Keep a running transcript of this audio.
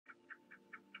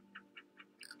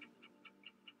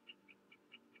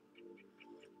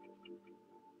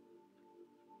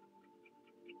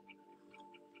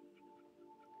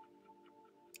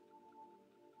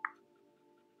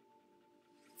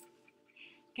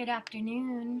Good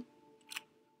afternoon,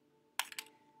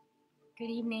 good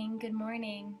evening, good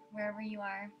morning, wherever you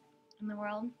are in the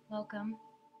world. Welcome.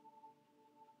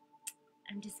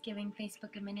 I'm just giving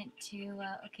Facebook a minute to,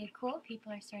 okay, cool,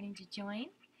 people are starting to join.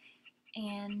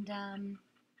 And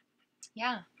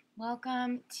yeah,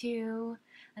 welcome to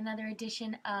another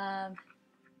edition of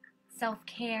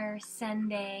Self-Care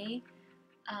Sunday.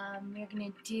 We're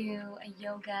going to do a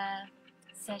yoga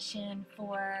session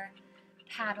for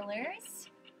paddlers.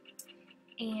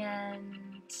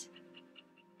 And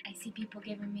I see people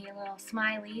giving me a little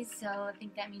smileys, so I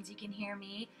think that means you can hear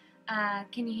me.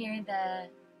 Can you hear the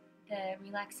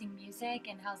relaxing music,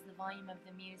 and how's the volume of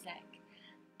the music?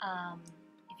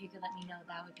 If you could let me know,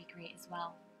 that would be great as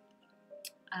well.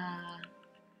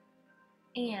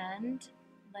 And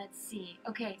let's see.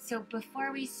 Okay, so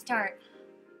before we start,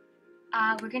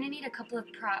 we're going to need a couple of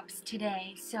props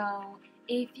today. So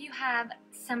if you have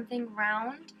something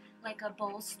round, like a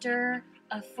bolster,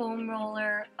 a foam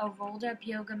roller, a rolled up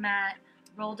yoga mat,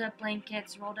 rolled up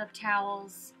blankets, rolled up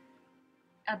towels,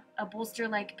 a bolster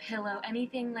like pillow,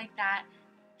 anything like that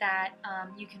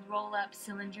you can roll up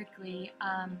cylindrically.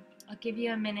 I'll give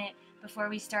you a minute before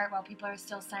we start while people are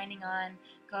still signing on.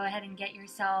 Go ahead and get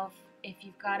yourself, if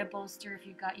you've got a bolster, if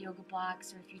you've got yoga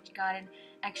blocks, or if you've got an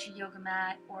extra yoga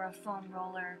mat or a foam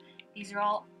roller. These are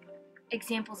all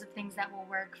examples of things that will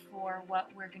work for what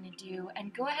we're going to do.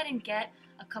 And go ahead and get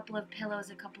a couple of pillows,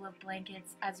 a couple of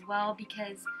blankets as well,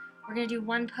 because we're going to do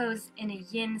one pose in a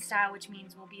yin style, which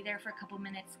means we'll be there for a couple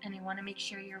minutes, and I want to make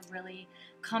sure you're really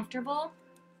comfortable.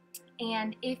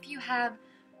 And if you have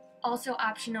also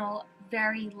optional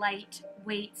very light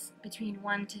weights between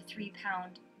 1 to 3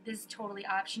 pound, this is totally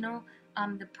optional.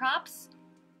 The props,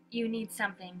 you need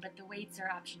something, but the weights are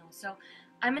optional. So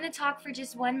I'm going to talk for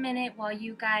just 1 minute while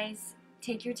you guys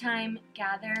take your time,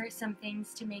 gather some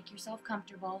things to make yourself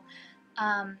comfortable.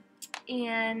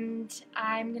 And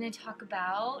I'm going to talk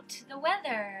about the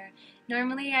weather.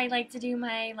 Normally I like to do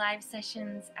my live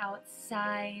sessions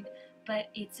outside,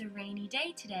 but it's a rainy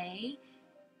day today,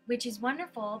 which is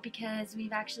wonderful because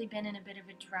we've actually been in a bit of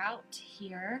a drought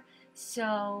here.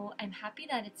 So I'm happy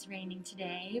that it's raining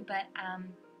today, but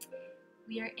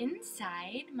we are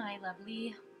inside my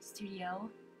lovely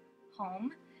studio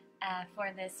home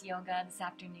for this yoga this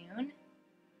afternoon.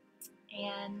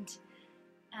 And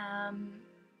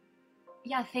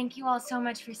yeah, thank you all so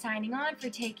much for signing on, for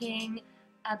taking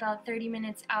about 30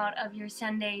 minutes out of your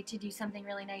Sunday to do something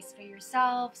really nice for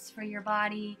yourselves, for your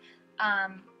body.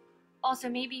 Also,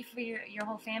 maybe for your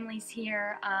whole families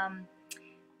here.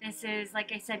 This is,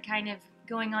 like I said, kind of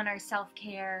going on our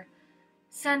self-care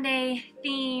Sunday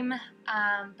theme,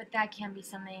 but that can be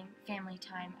something family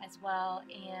time as well.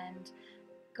 And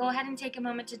go ahead and take a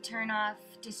moment to turn off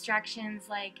distractions,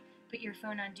 like put your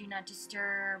phone on Do Not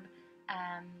Disturb.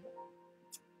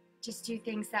 Just do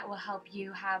things that will help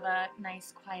you have a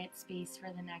nice quiet space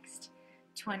for the next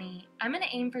 20. I'm going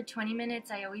to aim for 20 minutes.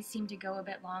 I always seem to go a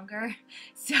bit longer,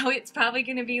 so it's probably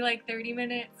going to be like 30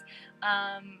 minutes.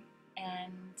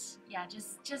 And yeah,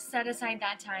 just set aside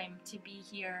that time to be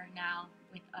here now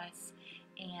with us,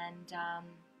 and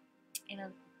in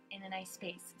a nice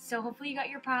space. So hopefully you got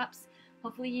your props.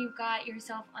 Hopefully you got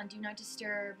yourself on Do Not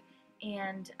Disturb,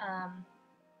 and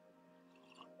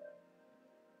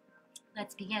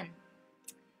let's begin.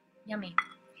 Yummy.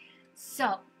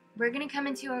 So we're going to come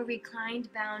into a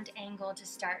reclined bound angle to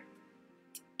start.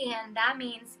 And that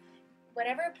means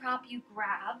whatever prop you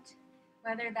grabbed,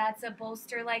 whether that's a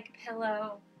bolster-like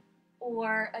pillow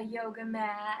or a yoga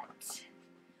mat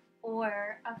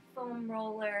or a foam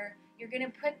roller, you're going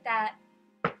to put that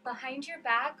behind your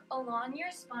back, along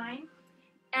your spine,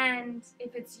 and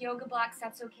if it's yoga blocks,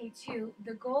 that's okay too.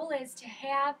 The goal is to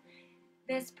have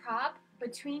this prop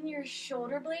between your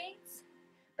shoulder blades,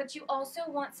 but you also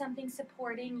want something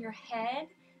supporting your head.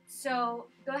 So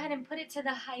go ahead and put it to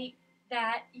the height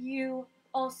that you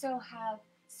also have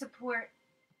support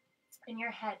in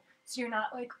your head, so you're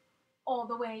not like all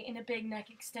the way in a big neck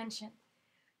extension.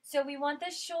 So we want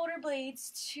the shoulder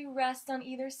blades to rest on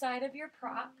either side of your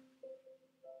prop.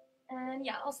 And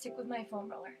yeah, I'll stick with my foam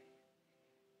roller.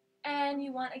 And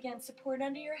you want, again, support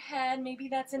under your head. Maybe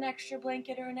that's an extra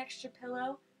blanket or an extra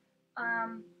pillow.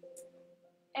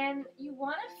 And you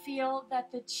want to feel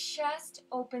that the chest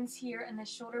opens here and the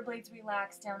shoulder blades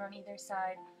relax down on either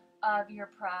side of your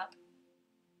prop.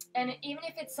 And even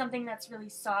if it's something that's really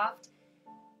soft,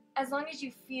 as long as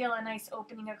you feel a nice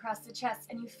opening across the chest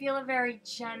and you feel a very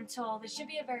gentle, this should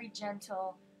be a very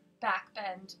gentle back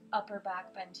bend, upper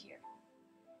back bend here.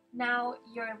 Now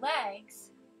your legs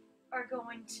are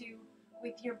going to,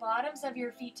 with your bottoms of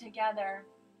your feet together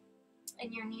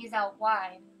and your knees out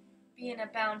wide, be in a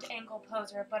bound angle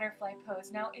pose or a butterfly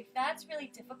pose. Now, if that's really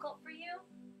difficult for you,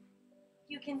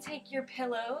 you can take your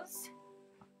pillows,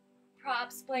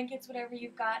 props, blankets, whatever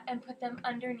you've got, and put them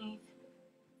underneath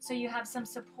so you have some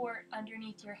support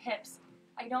underneath your hips.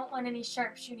 I don't want any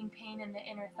sharpshooting pain in the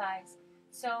inner thighs,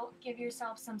 so give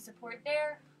yourself some support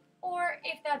there, or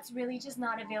if that's really just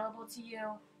not available to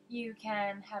you, you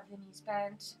can have the knees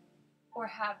bent or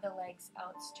have the legs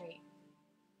out straight.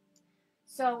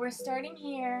 So we're starting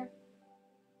here,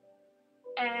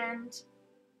 and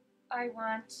I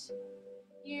want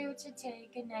you to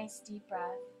take a nice deep breath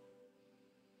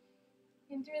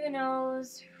in through the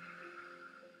nose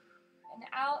and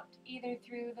out either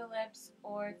through the lips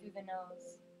or through the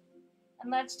nose. And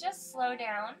let's just slow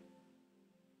down,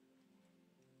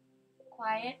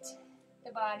 quiet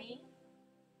the body,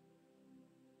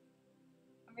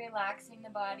 relaxing the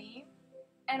body.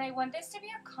 And I want this to be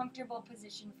a comfortable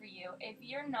position for you. If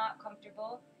you're not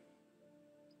comfortable,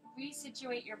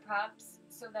 resituate your props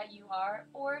so that you are,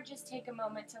 or just take a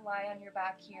moment to lie on your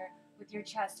back here with your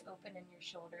chest open and your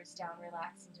shoulders down,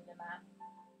 relax into the mat.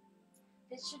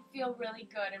 This should feel really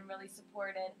good and really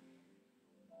supported.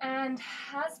 And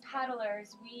as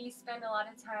paddlers, we spend a lot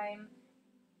of time,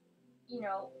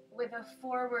 with a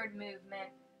forward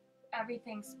movement.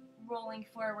 Everything's rolling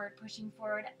forward, pushing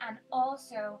forward, and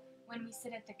also when we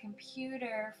sit at the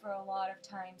computer for a lot of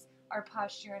times, our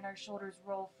posture and our shoulders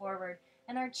roll forward,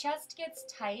 and our chest gets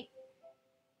tight,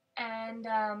 and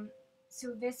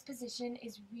so this position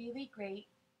is really great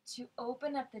to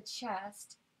open up the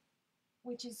chest,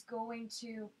 which is going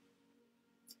to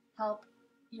help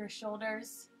your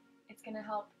shoulders. It's going to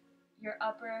help your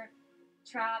upper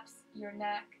traps, your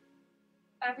neck,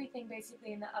 everything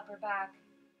basically in the upper back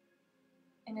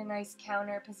in a nice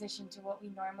counter position to what we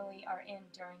normally are in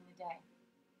during the day.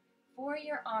 For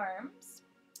your arms,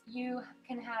 you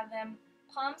can have them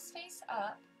palms face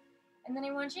up, and then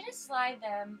I want you to slide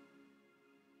them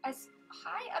as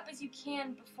high up as you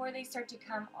can before they start to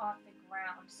come off the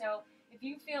ground. So if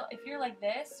you're like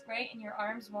this, right, and your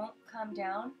arms won't come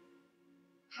down,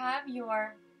 have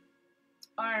your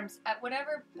arms at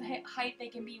whatever height they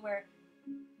can be, where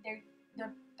they're the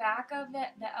back of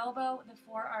the elbow, the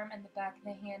forearm, and the back of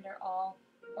the hand are all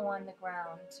on the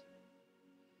ground.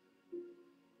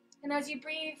 And as you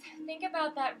breathe, think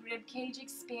about that rib cage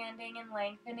expanding and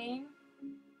lengthening.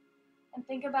 And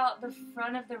think about the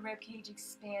front of the rib cage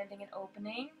expanding and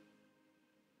opening.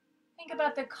 Think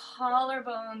about the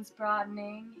collarbones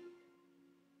broadening.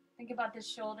 Think about the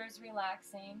shoulders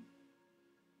relaxing.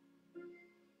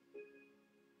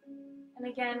 And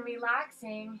again,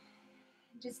 relaxing.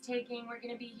 Just we're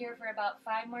going to be here for about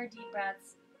 5 more deep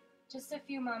breaths. Just a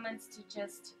few moments to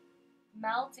just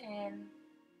melt in,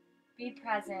 be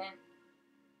present,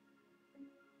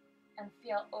 and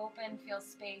feel open, feel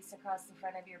space across the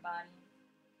front of your body.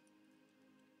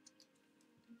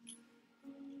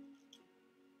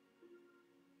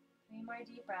 Three more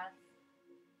deep breaths.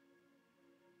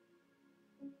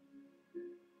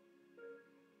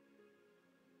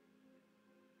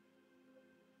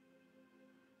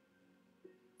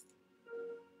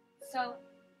 So,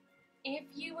 if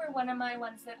you were one of my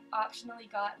ones that optionally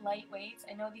got light weights,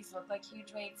 I know these look like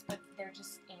huge weights, but they're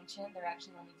just ancient, they're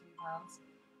actually only 3 pounds,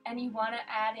 and you want to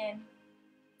add in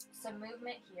some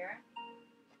movement here,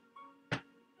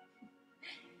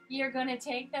 you're going to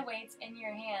take the weights in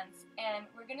your hands, and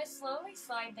we're going to slowly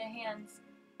slide the hands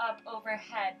up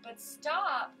overhead, but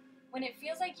stop when it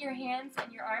feels like your hands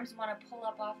and your arms want to pull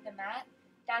up off the mat.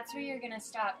 That's where you're going to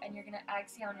stop, and you're going to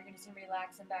exhale, and you're going to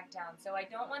relax and back down. So I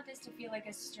don't want this to feel like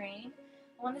a strain.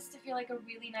 I want this to feel like a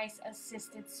really nice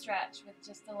assisted stretch with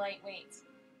just the light weights.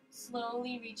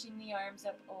 Slowly reaching the arms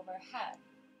up overhead.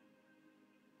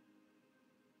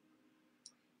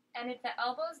 And if the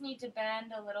elbows need to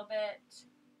bend a little bit,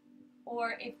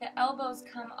 or if the elbows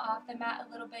come off the mat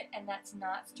a little bit and that's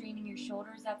not straining your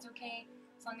shoulders, that's okay,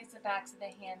 as long as the backs of the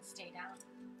hands stay down.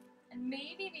 And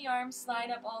maybe the arms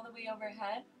slide up all the way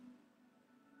overhead.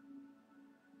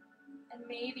 And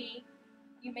maybe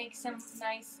you make some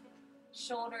nice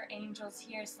shoulder angels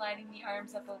here, sliding the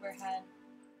arms up overhead.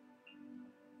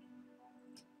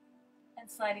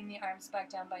 And sliding the arms back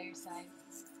down by your side.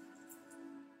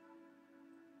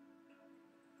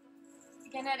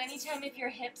 Again, at any time if your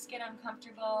hips get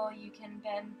uncomfortable, you can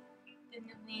bend the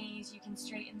knees, you can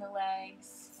straighten the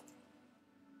legs.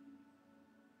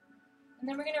 And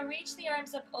then we're going to reach the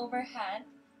arms up overhead,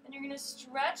 and you're going to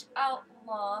stretch out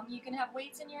long. You can have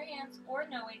weights in your hands or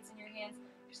no weights in your hands.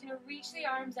 You're just going to reach the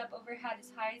arms up overhead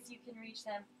as high as you can reach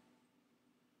them.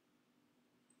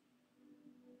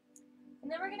 And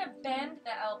then we're going to bend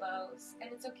the elbows, and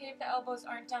it's okay if the elbows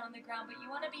aren't down on the ground, but you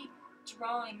want to be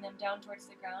drawing them down towards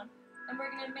the ground. And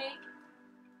we're going to make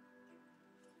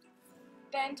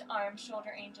bent arm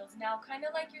shoulder angels. Now, kind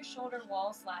of like your shoulder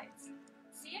wall slides.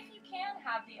 See if you can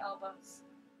have the elbows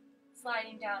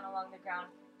sliding down along the ground.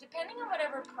 Depending on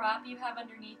whatever prop you have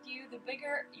underneath you, the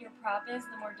bigger your prop is,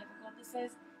 the more difficult this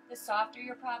is. The softer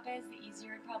your prop is, the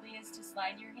easier it probably is to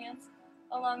slide your hands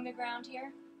along the ground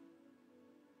here.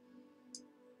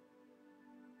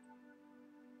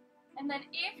 And then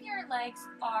if your legs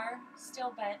are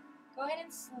still bent, go ahead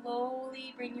and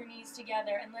slowly bring your knees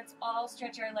together, and let's all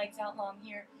stretch our legs out long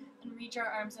here and reach our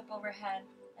arms up overhead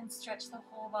and stretch the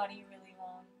whole body really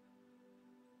long.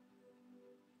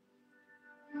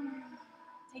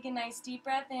 Take a nice deep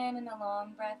breath in and a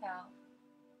long breath out.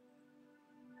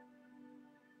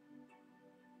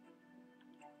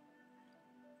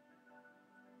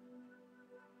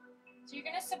 So you're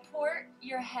going to support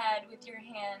your head with your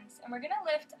hands, and we're going to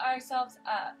lift ourselves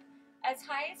up as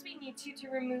high as we need to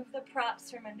remove the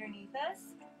props from underneath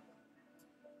us.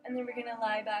 And then we're going to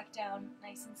lie back down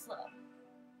nice and slow.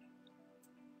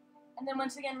 And then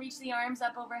once again, reach the arms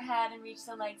up overhead and reach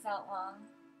the legs out long.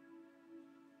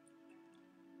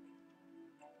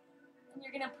 And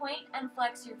you're going to point and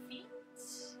flex your feet.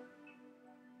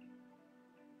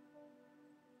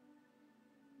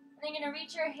 And then you're going to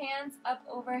reach your hands up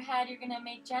overhead. You're going to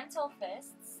make gentle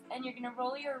fists, and you're going to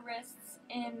roll your wrists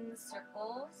in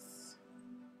circles.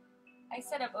 I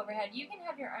said up overhead. You can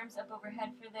have your arms up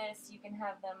overhead for this. You can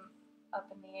have them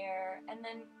up in the air, and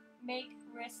then make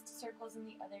wrist circles in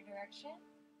the other direction.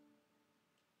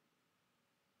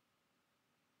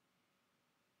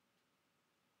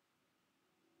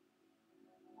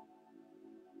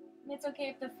 And it's okay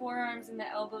if the forearms and the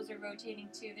elbows are rotating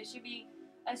too. This should be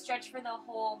a stretch for the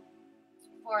whole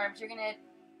forearms. You're going to,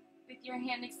 with your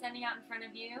hand extending out in front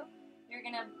of you, you're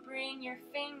going to bring your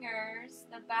fingers,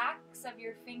 the backs of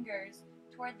your fingers,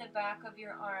 toward the back of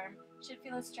your arm. Should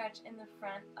feel a stretch in the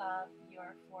front of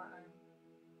your forearm.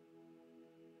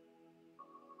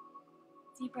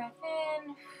 Deep breath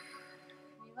in,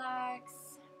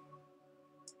 relax.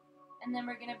 And then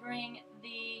we're going to bring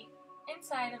the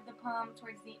inside of the palm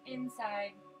towards the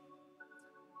inside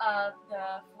of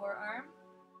the forearm.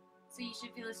 So you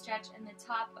should feel a stretch in the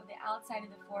top of the outside of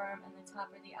the forearm and the top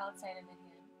or the outside of the hand.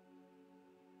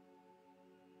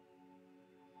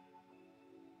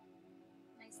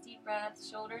 Nice deep breath,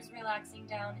 shoulders relaxing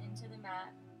down into the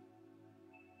mat.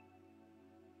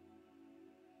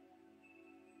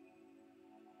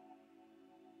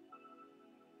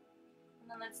 And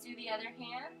then let's do the other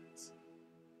hand.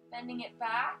 Bending it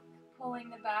back, pulling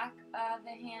the back of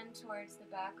the hand towards the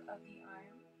back of the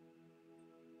arm.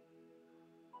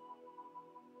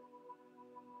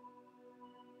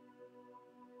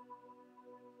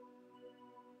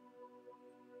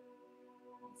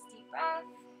 Nice deep breath.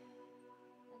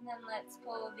 And then let's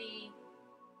pull the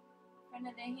front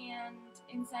of the hand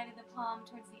inside of the palm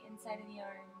towards the inside of the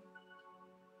arm.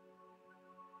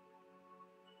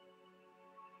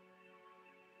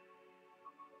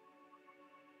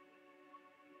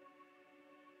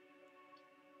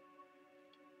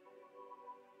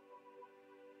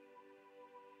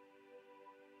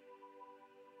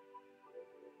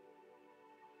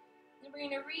 Then we're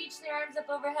going to reach the arms up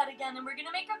overhead again, and we're going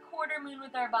to make a quarter moon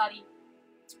with our body.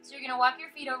 So you're going to walk your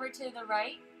feet over to the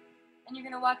right, and you're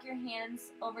going to walk your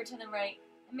hands over to the right.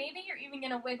 And maybe you're even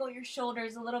going to wiggle your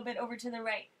shoulders a little bit over to the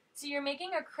right. So you're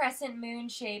making a crescent moon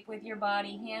shape with your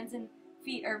body. Hands and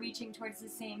feet are reaching towards the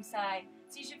same side.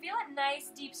 So you should feel a nice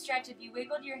deep stretch if you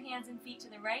wiggled your hands and feet to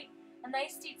the right. A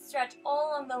nice deep stretch all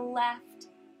along the left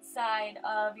side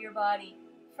of your body.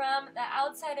 From the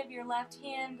outside of your left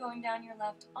hand going down your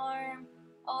left arm,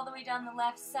 all the way down the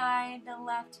left side, the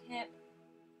left hip.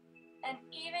 And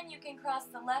even you can cross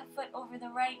the left foot over the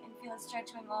right and feel a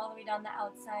stretch going all the way down the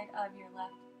outside of your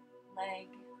left leg.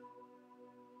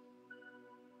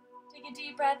 Take a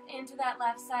deep breath into that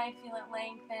left side, feel it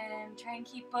lengthen. Try and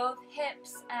keep both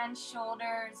hips and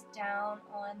shoulders down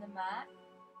on the mat.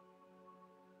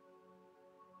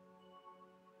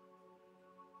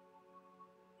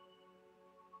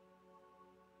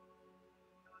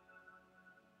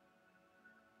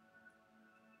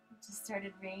 It just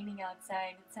started raining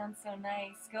outside. It sounds so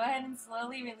nice. Go ahead and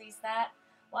slowly release that.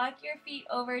 Walk your feet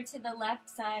over to the left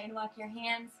side. Walk your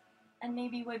hands and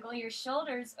maybe wiggle your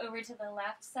shoulders over to the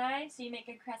left side so you make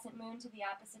a crescent moon to the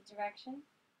opposite direction.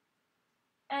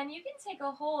 And you can take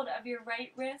a hold of your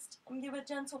right wrist and give a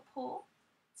gentle pull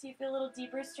so you feel a little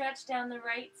deeper stretch down the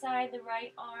right side, the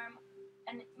right arm,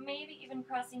 and maybe even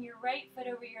crossing your right foot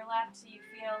over your left so you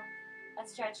feel a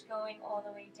stretch going all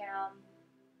the way down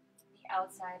the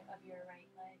outside of your right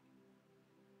leg.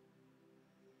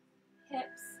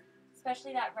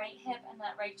 especially that right hip and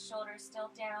that right shoulder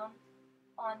still down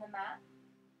on the mat.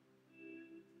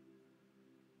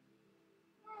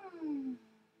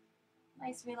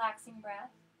 Nice relaxing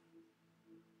breath.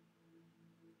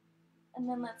 And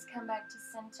then let's come back to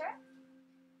center.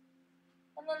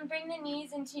 And then bring the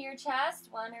knees into your chest,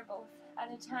 one or both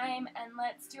at a time, and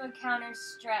let's do a counter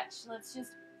stretch. Let's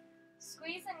just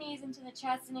squeeze the knees into the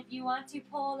chest, and if you want to,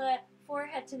 pull the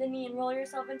forehead to the knee and roll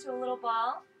yourself into a little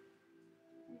ball,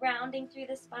 rounding through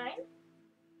the spine.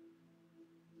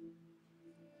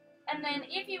 And then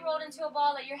if you rolled into a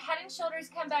ball, let your head and shoulders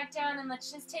come back down, and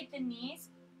let's just take the knees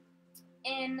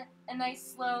in a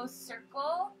nice slow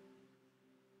circle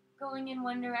going in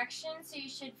one direction. So you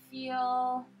should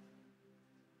feel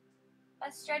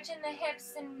a stretch in the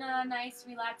hips and a nice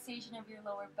relaxation of your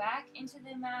lower back into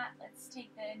the mat. Let's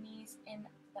take the knees in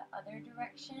the other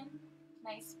direction.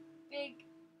 Nice big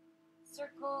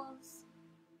circles.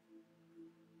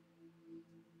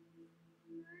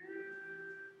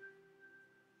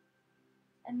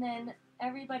 And then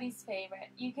everybody's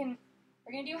favorite.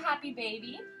 We're gonna do Happy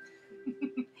Baby.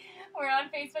 We're on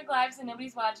Facebook Live, so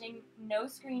nobody's watching. No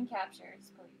screen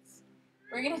captures, please.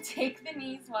 We're gonna take the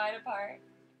knees wide apart.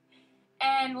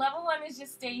 And level 1 is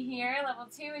just stay here. Level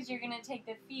 2 is you're gonna take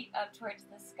the feet up towards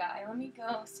the sky. Let me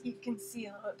go so you can see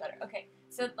a little bit better. Okay,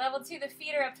 so level 2, the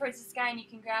feet are up towards the sky, and you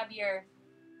can grab your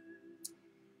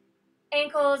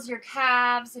ankles, your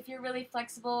calves. If you're really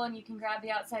flexible and you can grab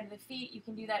the outside of the feet, you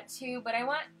can do that too. But I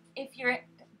want, if your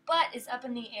butt is up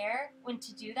in the air, when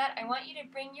to do that, I want you to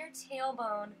bring your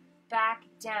tailbone back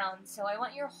down. So I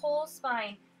want your whole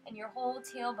spine and your whole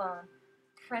tailbone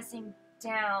pressing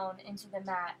down into the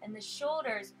mat, and the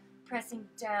shoulders pressing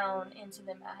down into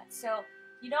the mat. So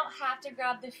you don't have to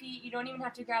grab the feet, you don't even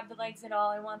have to grab the legs at all.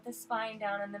 I want the spine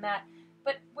down on the mat.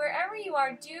 But wherever you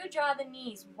are, do draw the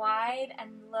knees wide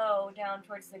and low down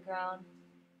towards the ground.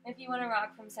 If you want to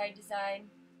rock from side to side,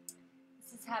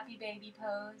 this is Happy Baby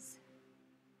pose.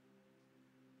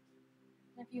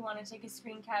 If you want to take a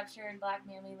screen capture and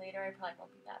blackmail me later, I probably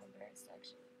won't be that embarrassed,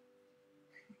 actually.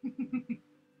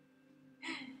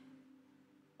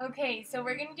 Okay, so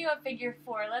we're going to do a figure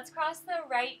 4. Let's cross the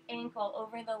right ankle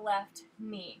over the left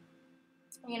knee.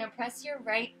 You're going to press your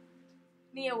right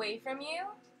knee away from you,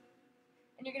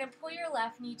 and you're going to pull your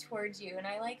left knee towards you. And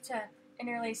I like to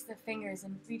interlace the fingers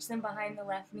and reach them behind the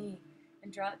left knee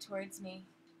and draw it towards me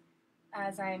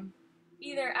as I'm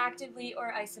either actively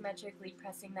or isometrically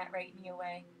pressing that right knee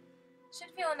away.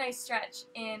 Should feel a nice stretch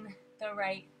in the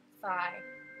right thigh.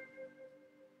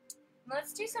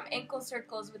 Let's do some ankle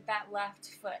circles with that left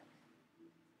foot.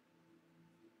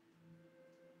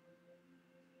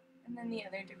 And then the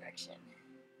other direction.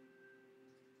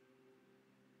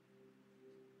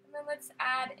 And then let's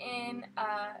add in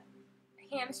a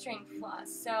hamstring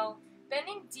floss. So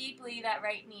bending deeply that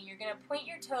right knee, you're going to point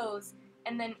your toes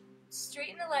and then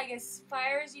straighten the leg as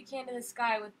far as you can to the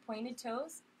sky with pointed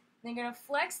toes. Then you're going to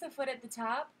flex the foot at the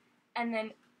top, and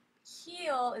then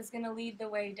heel is going to lead the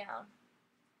way down.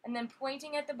 And then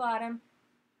pointing at the bottom,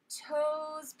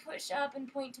 toes push up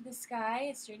and point to the sky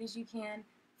as straight as you can.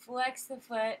 Flex the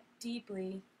foot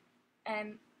deeply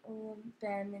and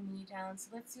bend the knee down.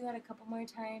 So let's do that a couple more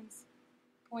times.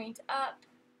 Point up,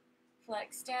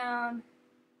 flex down,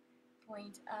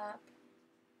 point up,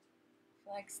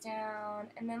 flex down.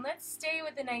 And then let's stay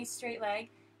with a nice straight leg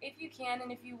if you can.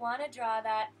 And if you want to draw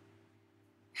that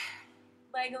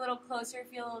leg a little closer,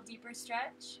 feel a little deeper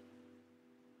stretch.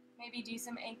 Maybe do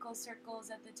some ankle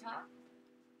circles at the top.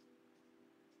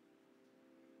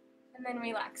 And then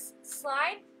relax.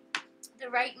 Slide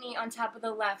the right knee on top of the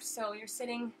left, so you're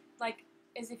sitting like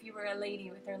as if you were a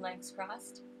lady with her legs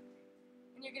crossed.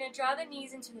 And you're going to draw the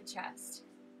knees into the chest.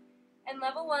 And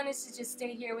level 1 is to just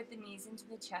stay here with the knees into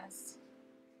the chest.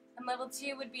 And level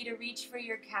 2 would be to reach for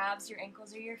your calves, your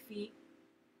ankles, or your feet.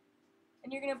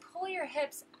 And you're going to pull your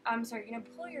you're going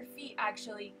to pull your feet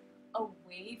actually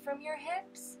away from your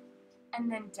hips and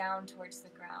then down towards the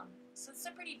ground. So it's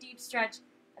a pretty deep stretch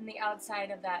on the outside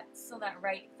of that, so that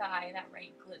right thigh, that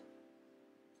right glute.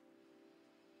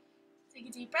 Take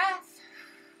a deep breath.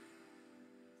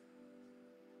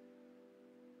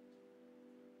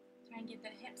 Try and get the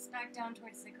hips back down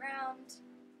towards the ground.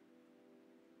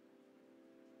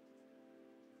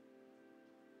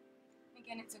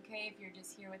 Again, it's okay if you're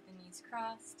just here with the knees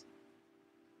crossed.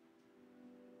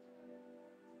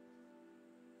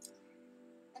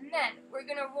 And then we're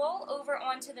going to roll over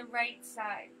onto the right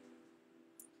side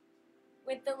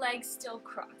with the legs still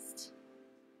crossed.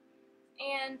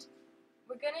 And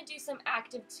we're going to do some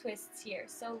active twists here.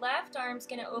 So left arm's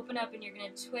going to open up and you're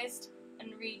going to twist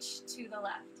and reach to the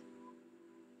left.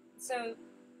 So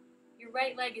Your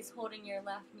right leg is holding your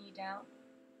left knee down.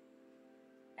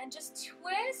 And just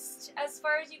twist as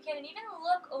far as you can, and even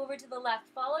look over to the left.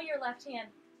 Follow your left hand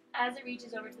as it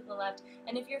reaches over to the left.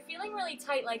 And if you're feeling really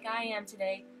tight like I am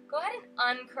today, go ahead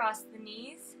and uncross the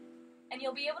knees, and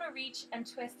you'll be able to reach and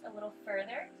twist a little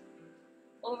further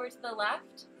over to the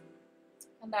left.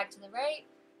 Come back to the right.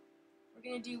 We're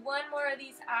going to do one more of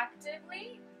these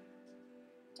actively,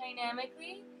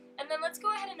 dynamically, and then let's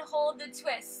go ahead and hold the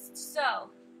twist. So,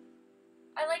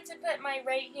 I like to put my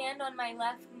right hand on my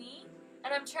left knee,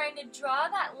 and I'm trying to draw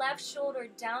that left shoulder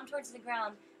down towards the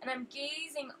ground, and I'm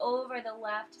gazing over the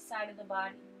left side of the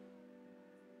body.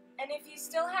 And if you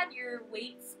still had your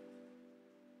weights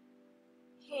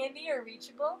handy or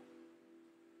reachable,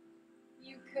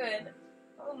 you could,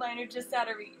 oh, mine are just out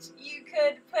of reach, you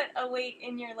could put a weight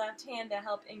in your left hand to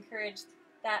help encourage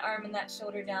that arm and that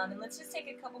shoulder down. And let's just take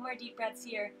a couple more deep breaths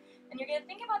here. And you're going to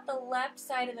think about the left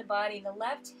side of the body, the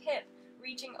left hip,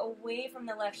 reaching away from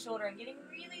the left shoulder and getting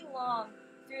really long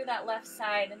through that left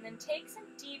side. And then take some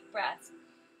deep breaths.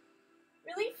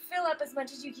 Really fill up as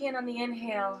much as you can on the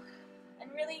inhale,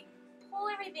 and really pull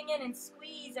everything in and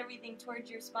squeeze everything towards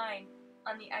your spine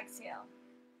on the exhale.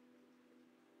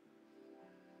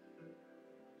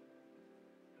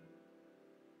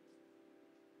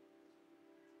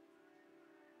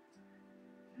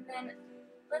 And then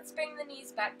let's bring the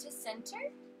knees back to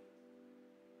center.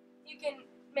 You can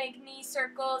make knee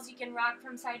circles, you can rock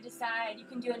from side to side, you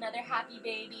can do another happy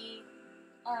baby.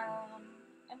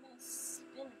 I'm going to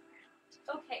spin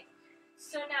around. Okay,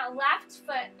 so now left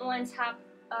foot on top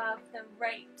of the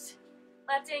right,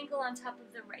 left ankle on top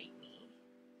of the right knee.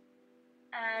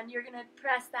 And you're going to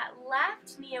press that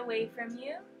left knee away from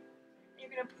you, and you're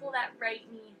going to pull that right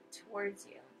knee towards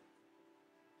you.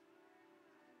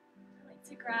 I like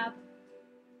to grab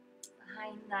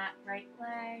behind that right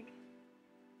leg.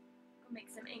 Go make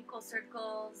some ankle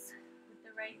circles with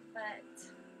the right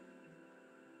foot.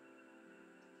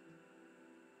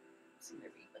 I'm going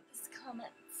to read what this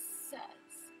comment says.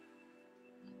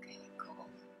 Okay, cool.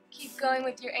 Keep going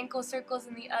with your ankle circles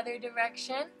in the other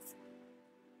directions.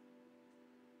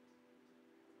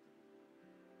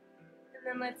 And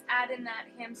then let's add in that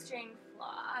hamstring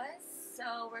floss.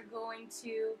 So we're going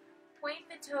to point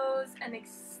the toes and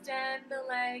extend the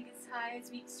leg as high as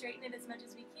we straighten it as much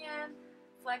as we can.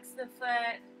 Flex the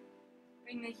foot,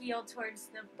 bring the heel towards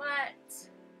the butt,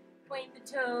 point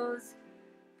the toes,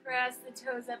 press the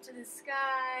toes up to the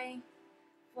sky,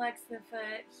 flex the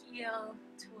foot, heel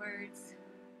towards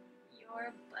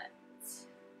your butt. Let's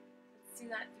do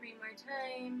that 3 more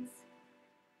times.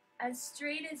 As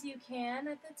straight as you can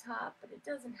at the top, but it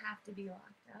doesn't have to be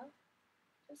locked out.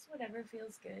 Just whatever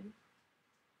feels good.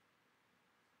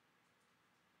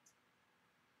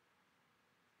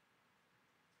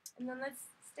 And then let's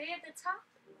stay at the top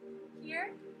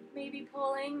here, maybe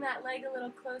pulling that leg a little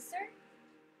closer.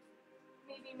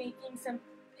 Maybe making some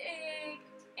big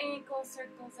ankle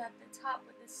circles at the top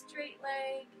with a straight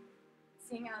leg,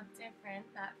 seeing how different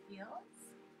that feels.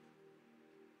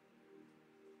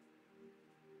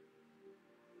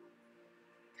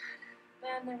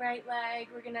 Bend the right leg.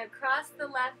 We're going to cross the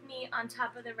left knee on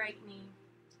top of the right knee.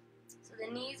 So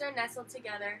the knees are nestled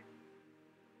together.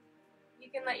 You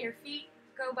can let your feet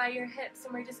go by your hips,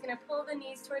 and we're just going to pull the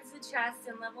knees towards the chest.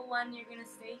 And level 1, you're going to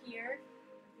stay here.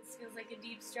 If this feels like a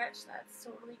deep stretch, that's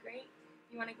totally great.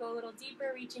 You want to go a little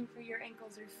deeper, reaching for your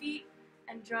ankles or feet,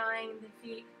 and drawing the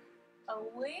feet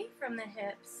away from the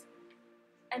hips,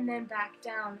 and then back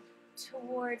down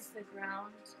towards the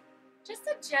ground. Just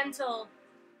a gentle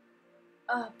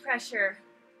pressure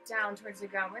down towards the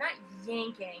ground. We're not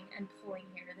yanking and pulling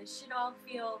here. This should all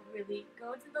feel really,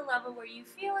 go to the level where you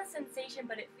feel a sensation,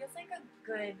 but it feels like a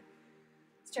good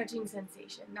stretching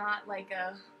sensation, not like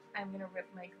a I'm going to rip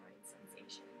my groin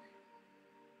sensation.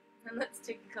 And let's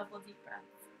take a couple deep breaths.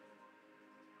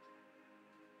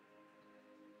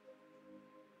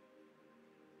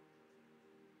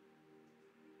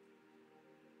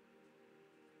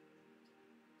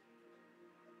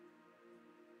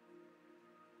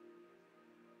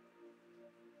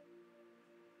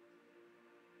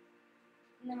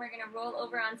 And then we're going to roll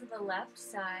over onto the left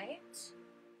side.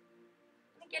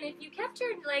 And again, if you kept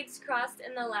your legs crossed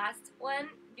in the last one,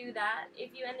 do that.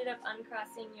 If you ended up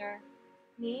uncrossing your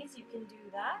knees, you can do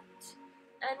that.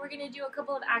 And we're going to do a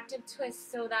couple of active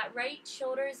twists. So that right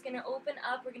shoulder is going to open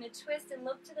up. We're going to twist and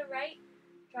look to the right,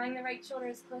 drawing the right shoulder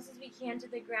as close as we can to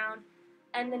the ground.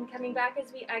 And then coming back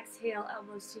as we exhale,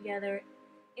 elbows together.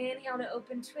 Inhale to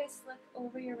open twist, look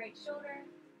over your right shoulder.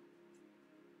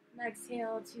 And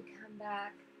exhale to come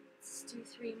back. Let's do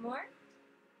 3 more.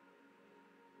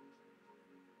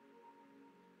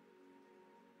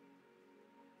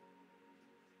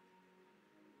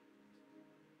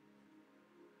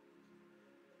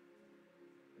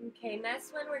 Okay,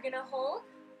 next one we're gonna hold.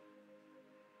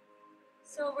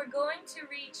 So we're going to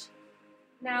reach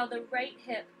now the right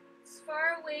hip as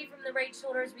far away from the right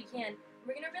shoulder as we can.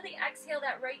 We're gonna really exhale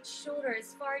that right shoulder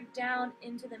as far down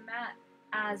into the mat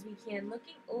as we can,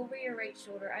 looking over your right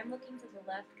shoulder. I'm looking to the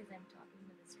left because I'm talking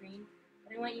to the screen,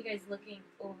 but I want you guys looking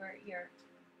over your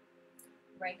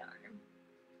right arm,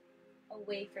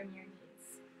 away from your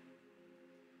knees.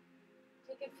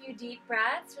 Take a few deep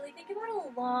breaths. Really think about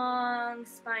a long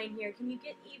spine here. Can you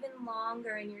get even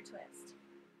longer in your twist?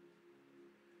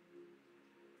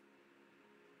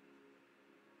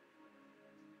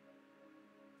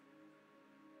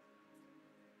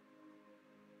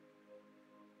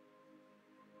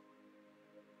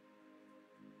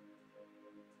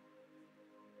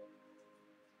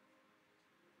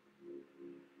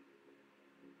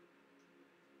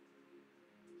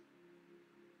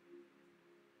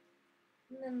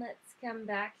 And then let's come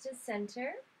back to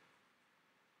center.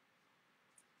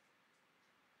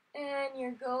 And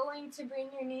you're going to bring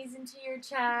your knees into your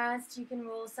chest. You can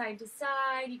roll side to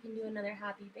side. You can do another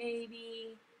happy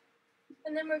baby.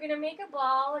 And then we're going to make a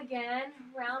ball again,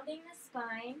 rounding the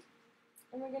spine.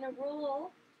 And we're going to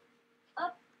roll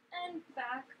up and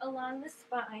back along the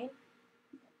spine.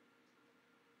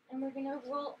 And we're going to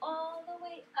roll all the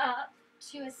way up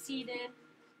to a seated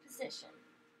position.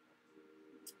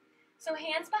 So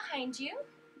hands behind you,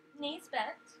 knees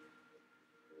bent.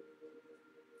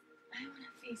 I want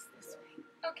to face this way.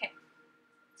 Okay.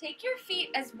 Take your feet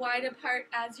as wide apart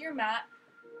as your mat.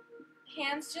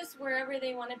 Hands just wherever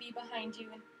they want to be behind you.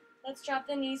 And let's drop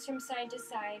the knees from side to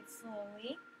side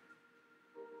slowly.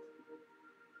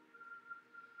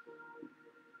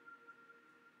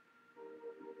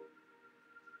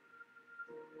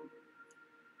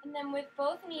 And then with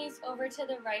both knees over to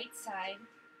the right side,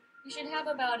 you should have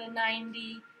about a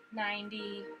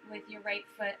 90-90 with your right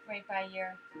foot right by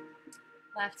your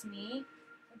left knee.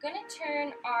 We're going to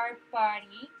turn our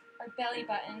body, our belly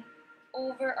button,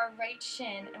 over our right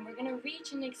shin, and we're going to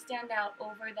reach and extend out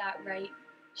over that right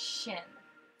shin.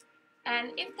 And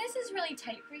if this is really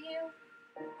tight for you,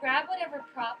 grab whatever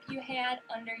prop you had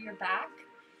under your back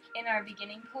in our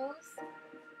beginning pose,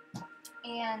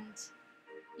 and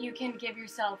you can give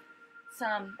yourself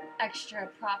some extra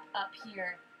prop up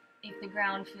here if the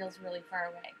ground feels really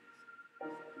far away.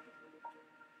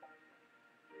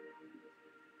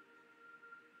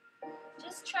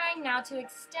 Just trying now to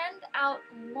extend out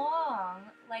long,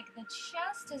 like the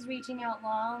chest is reaching out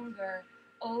longer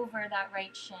over that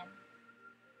right shin.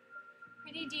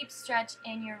 Pretty deep stretch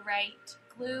in your right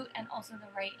glute and also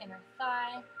the right inner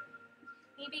thigh,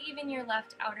 maybe even your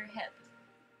left outer hip.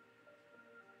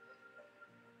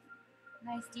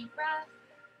 Nice deep breath.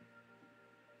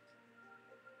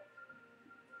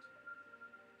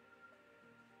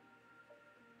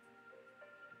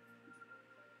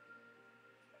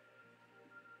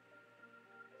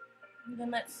 And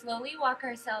then let's slowly walk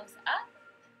ourselves up.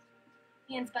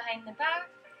 Hands behind the back.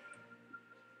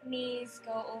 Knees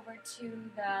go over to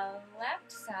the left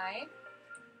side.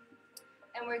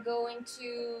 And we're going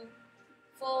to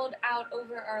fold out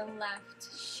over our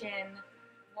left shin,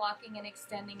 walking and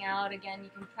extending out. Again,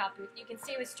 you can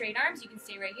stay with straight arms, you can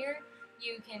stay right here.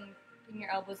 You can bring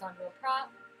your elbows onto a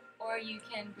prop, or you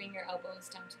can bring your elbows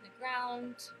down to the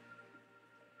ground.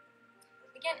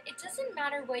 Again, it doesn't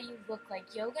matter what you look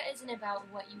like. Yoga isn't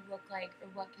about what you look like or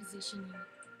what position you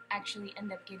actually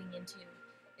end up getting into.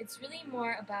 It's really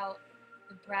more about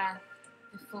the breath,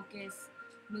 the focus,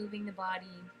 moving the body.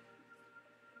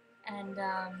 And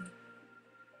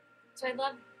so I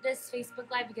love this Facebook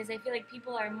Live because I feel like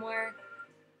people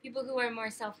who are more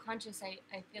self-conscious,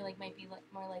 I feel like might be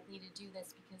more likely to do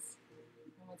this because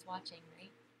no one's watching,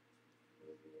 right?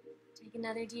 Take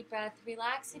another deep breath.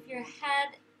 Relax if your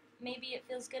head, maybe it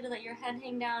feels good to let your head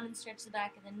hang down and stretch the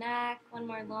back of the neck. One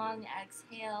more long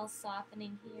exhale,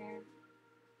 softening here.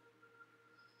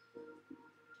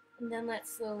 And then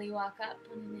let's slowly walk up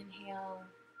on an inhale.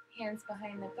 Hands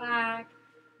behind the back,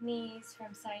 knees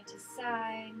from side to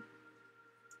side.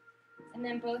 And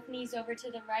then both knees over to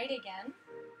the right again.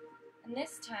 And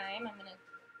this time,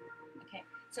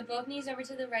 so both knees over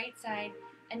to the right side,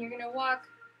 and you're going to walk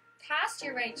past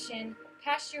your right shin,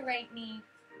 past your right knee,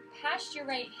 past your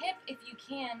right hip if you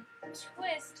can,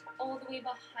 twist all the way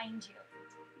behind you.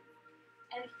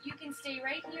 And you can stay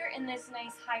right here in this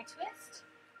nice high twist,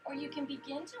 or you can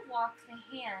begin to walk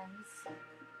the hands,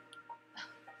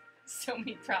 so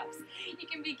many props. You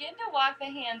can begin to walk the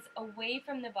hands away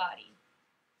from the body,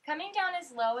 coming down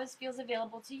as low as feels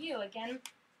available to you. Again,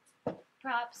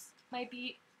 props might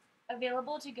be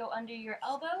available to go under your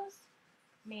elbows.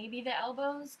 Maybe the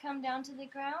elbows come down to the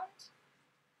ground.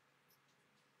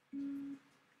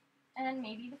 And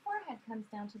maybe the forehead comes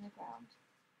down to the ground.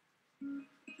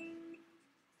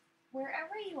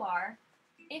 Wherever you are,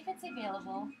 if it's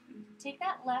available, take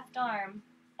that left arm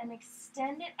and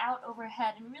extend it out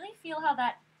overhead and really feel how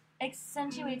that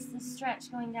accentuates the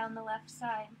stretch going down the left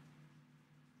side.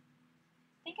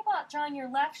 Think about drawing your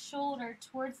left shoulder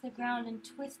towards the ground and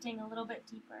twisting a little bit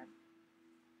deeper.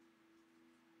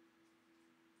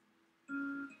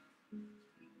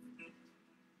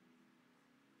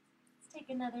 Let's take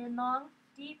another long,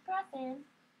 deep breath in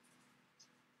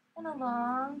and a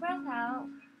long breath out.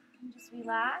 And just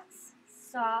relax,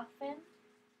 soften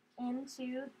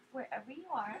into wherever you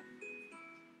are.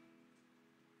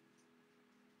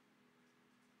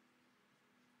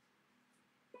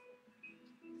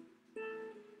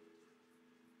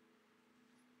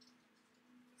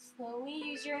 Slowly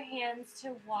use your hands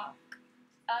to walk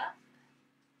up.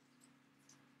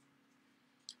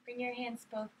 Bring your hands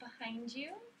both behind you.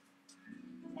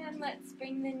 And let's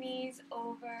bring the knees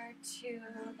over to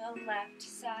the left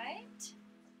side.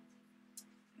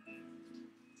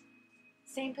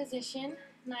 Same position,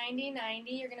 90-90.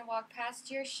 You're going to walk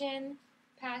past your shin,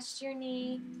 past your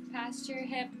knee, past your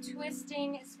hip,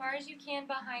 twisting as far as you can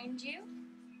behind you.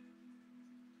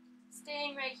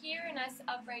 Staying right here in this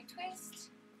upright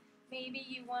twist. Maybe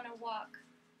you want to walk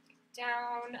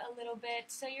down a little bit.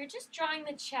 So you're just drawing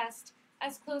the chest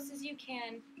as close as you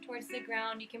can towards the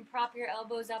ground. You can prop your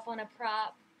elbows up on a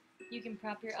prop. You can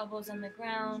prop your elbows on the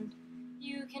ground.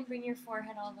 You can bring your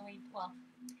forehead all the way, well,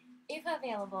 if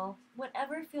available,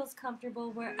 whatever feels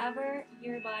comfortable, wherever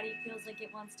your body feels like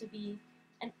it wants to be.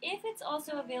 And if it's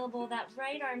also available, that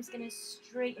right arm's going to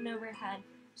straighten overhead.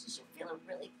 So you should feel a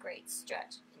really great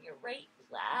stretch in your right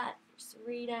lat, your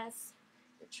serratus,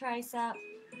 your tricep.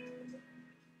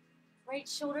 Right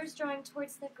shoulder's drawing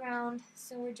towards the ground,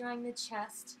 so we're drawing the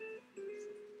chest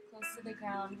close to the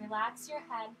ground. Relax your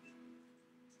head.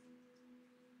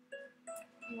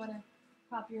 You want to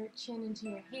prop your chin into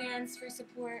your hands for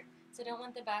support, so don't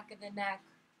want the back of the neck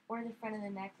or the front of the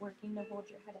neck working to hold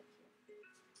your head up here.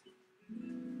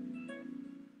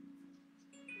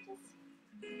 Just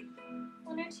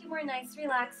one or two more nice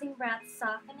relaxing breaths,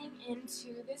 softening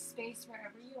into this space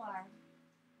wherever you are.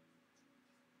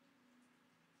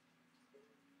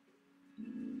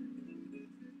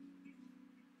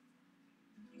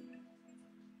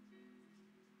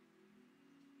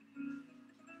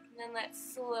 And then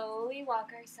let's slowly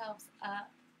walk ourselves up.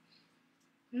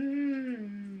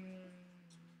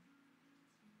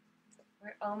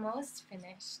 We're almost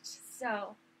finished.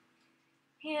 So,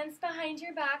 hands behind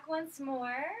your back once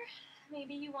more.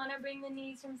 Maybe you want to bring the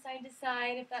knees from side to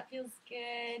side if that feels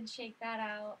good. Shake that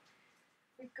out.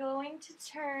 We're going to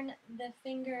turn the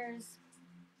fingers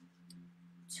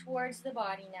towards the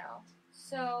body now.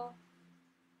 So,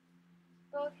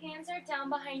 both hands are down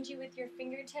behind you with your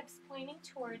fingertips pointing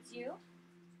towards you.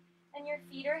 And your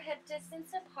feet are hip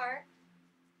distance apart.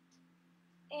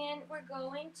 And we're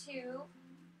going to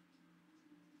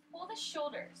pull the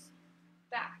shoulders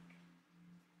back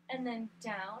and then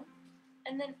down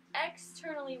and then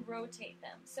externally rotate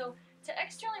them. So to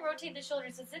externally rotate the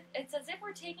shoulders, it's as if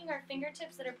we're taking our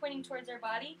fingertips that are pointing towards our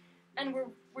body and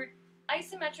we're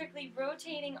isometrically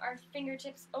rotating our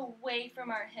fingertips away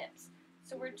from our hips.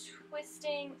 So we're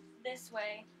twisting this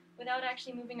way without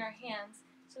actually moving our hands.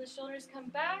 So the shoulders come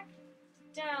back,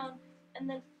 down, and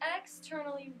then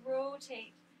externally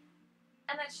rotate.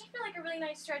 And that should feel like a really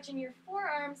nice stretch in your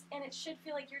forearms, and it should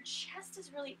feel like your chest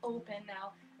is really open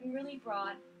now and really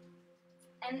broad.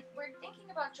 And we're thinking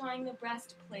about drawing the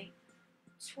breastplate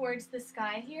towards the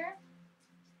sky here.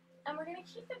 And we're going to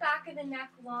keep the back of the neck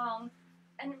long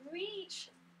and reach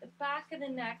the back of the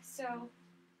neck. So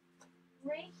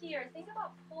right here, think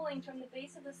about pulling from the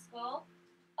base of the skull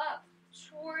up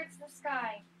towards the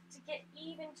sky to get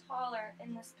even taller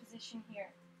in this position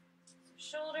here.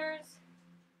 So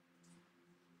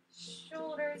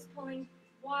shoulders pulling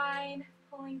wide,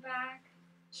 pulling back,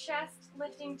 chest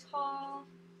lifting tall,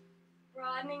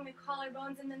 broadening the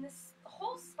collarbones, and then this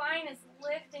whole spine is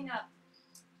lifting up.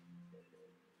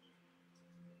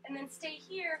 And then stay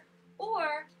here,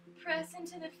 or press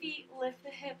into the feet, lift the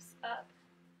hips up.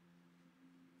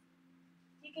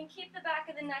 You can keep the back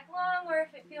of the neck long, or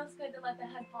if it feels good to let the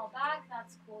head fall back,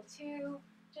 that's cool too.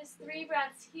 Just 3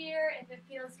 breaths here. If it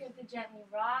feels good to gently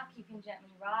rock, you can gently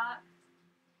rock.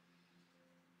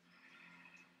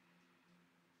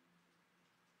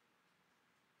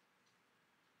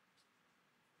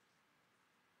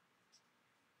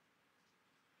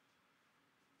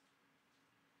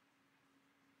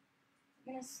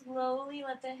 We're going to slowly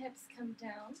let the hips come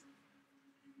down.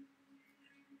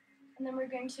 And then we're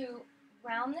going to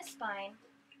round the spine.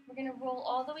 We're going to roll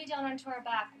all the way down onto our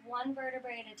back, one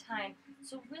vertebrae at a time.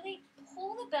 So really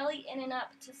pull the belly in and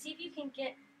up to see if you can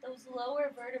get those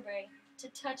lower vertebrae to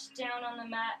touch down on the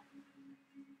mat.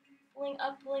 Pulling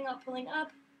up, pulling up, pulling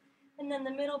up, and then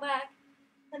the middle back,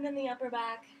 and then the upper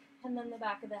back, and then the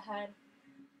back of the head.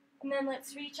 And then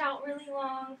let's reach out really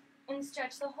long and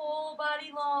stretch the whole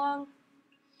body long.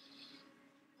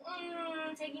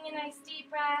 Taking a nice deep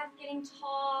breath, getting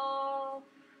tall.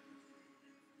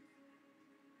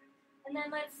 And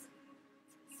then let's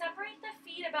separate the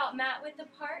feet about mat width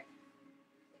apart.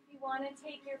 If you want to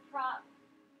take your prop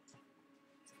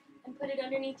and put it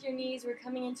underneath your knees, we're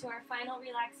coming into our final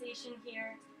relaxation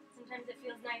here. Sometimes it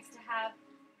feels nice to have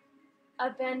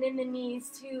a bend in the knees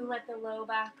to let the low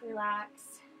back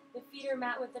relax. The feet are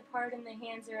mat width apart and the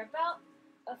hands are about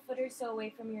a foot or so away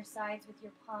from your sides with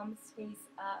your palms face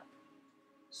up.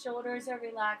 Shoulders are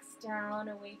relaxed down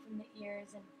away from the ears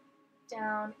and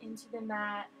down into the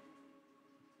mat.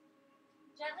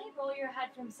 Gently roll your head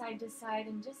from side to side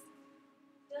and just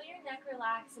feel your neck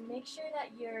relax and make sure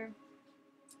that you're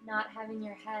not having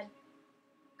your head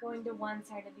going to one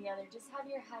side or the other. Just have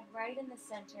your head right in the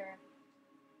center.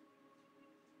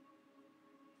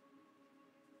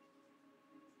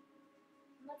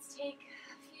 Let's take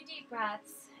a few deep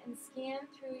breaths and scan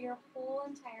through your whole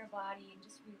entire body and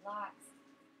just relax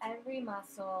every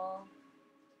muscle,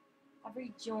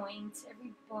 every joint,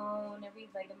 every bone, every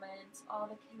ligament, all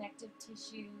the connective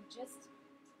tissue. Just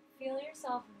feel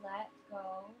yourself let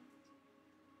go.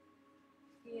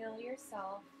 Feel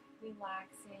yourself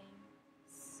relaxing,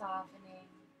 softening,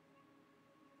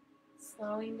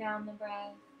 slowing down the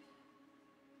breath.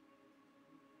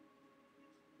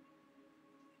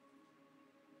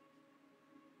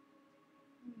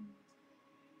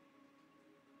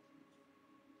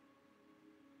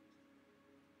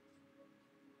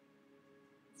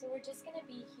 So we're just going to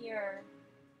be here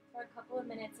for a couple of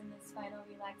minutes in this final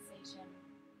relaxation.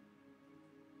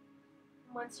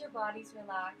 Once your body's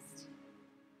relaxed,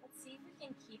 let's see if we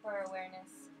can keep our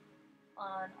awareness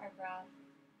on our breath.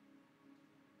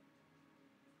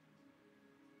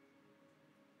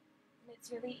 And it's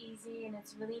really easy and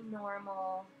it's really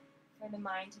normal for the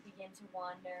mind to begin to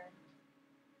wander.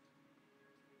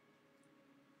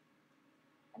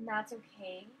 And that's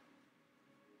okay.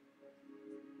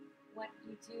 What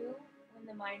you do when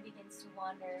the mind begins to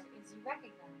wander is you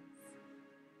recognize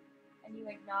and you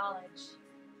acknowledge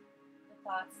the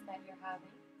thoughts that you're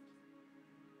having.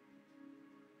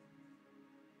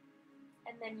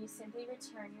 And then you simply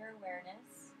return your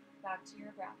awareness back to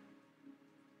your breath.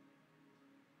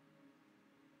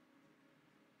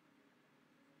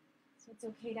 So it's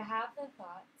okay to have the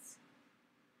thoughts,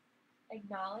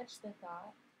 acknowledge the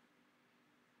thought,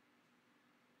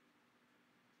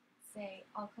 say,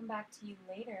 I'll come back to you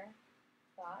later,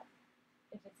 thought,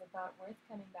 if it's a thought worth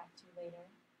coming back to later.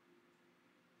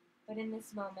 But in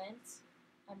this moment,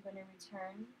 I'm going to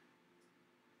return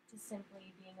to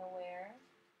simply being aware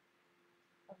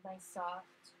of my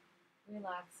soft,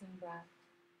 relaxing breath.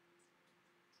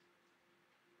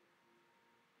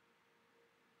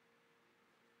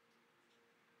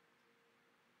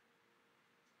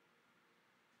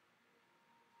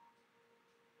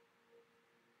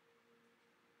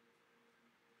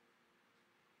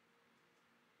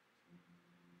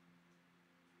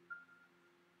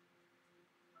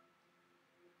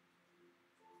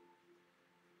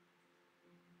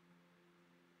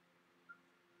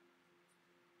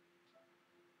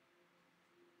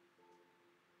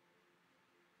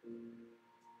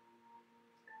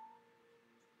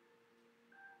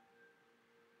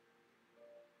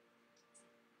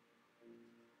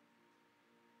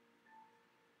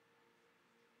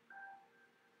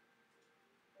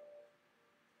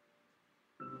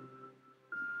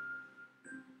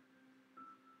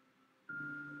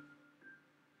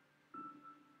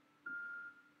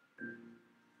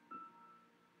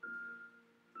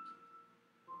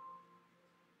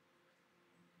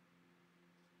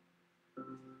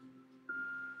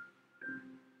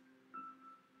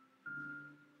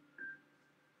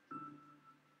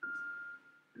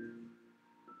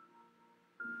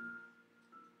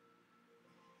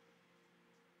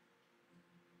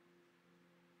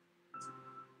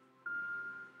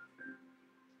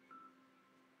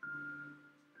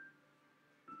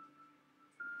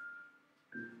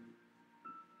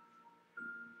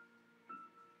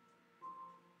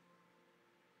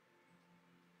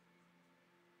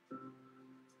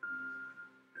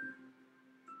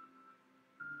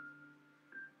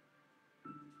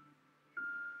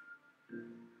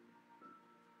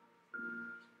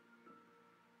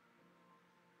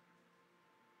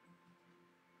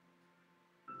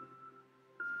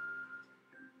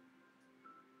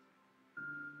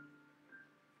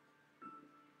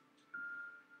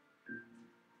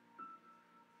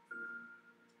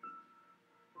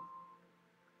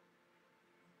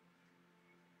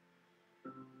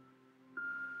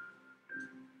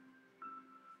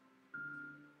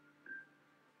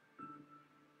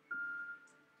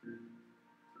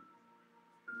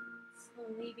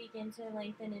 Slowly begin to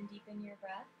lengthen and deepen your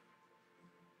breath.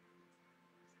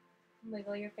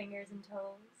 Wiggle your fingers and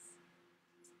toes.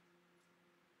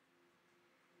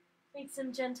 Make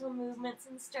some gentle movements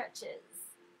and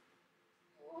stretches.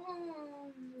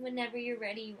 Whenever you're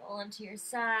ready, roll onto your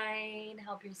side,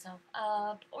 help yourself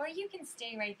up, or you can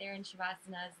stay right there in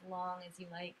Shavasana as long as you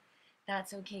like.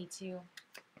 That's okay too.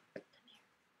 Come here.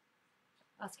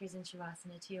 Oscar's in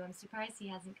Shavasana too. I'm surprised he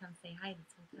hasn't come say hi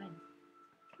this whole time.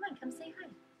 Come on, come say hi.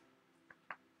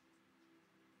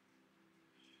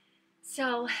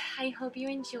 So, I hope you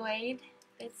enjoyed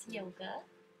this yoga.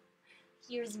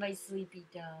 Here's my sleepy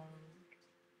dog.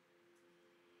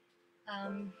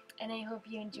 And I hope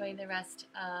you enjoy the rest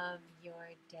of your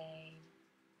day.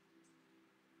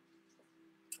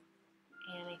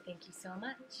 And I thank you so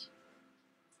much.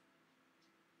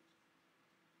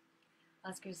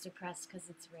 Oscar's depressed because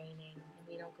it's raining, and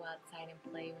we don't go outside and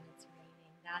play when it's raining.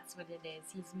 That's what it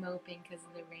is. He's moping because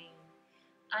of the rain.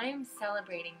 I'm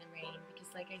celebrating the rain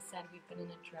because, like I said, we've been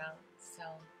in a drought. So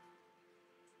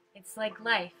it's like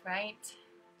life, right?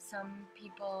 Some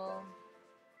people,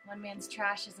 one man's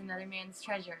trash is another man's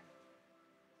treasure.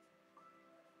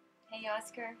 Hey,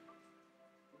 Oscar.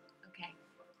 Okay.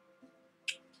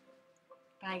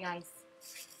 Bye, guys.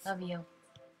 Love you.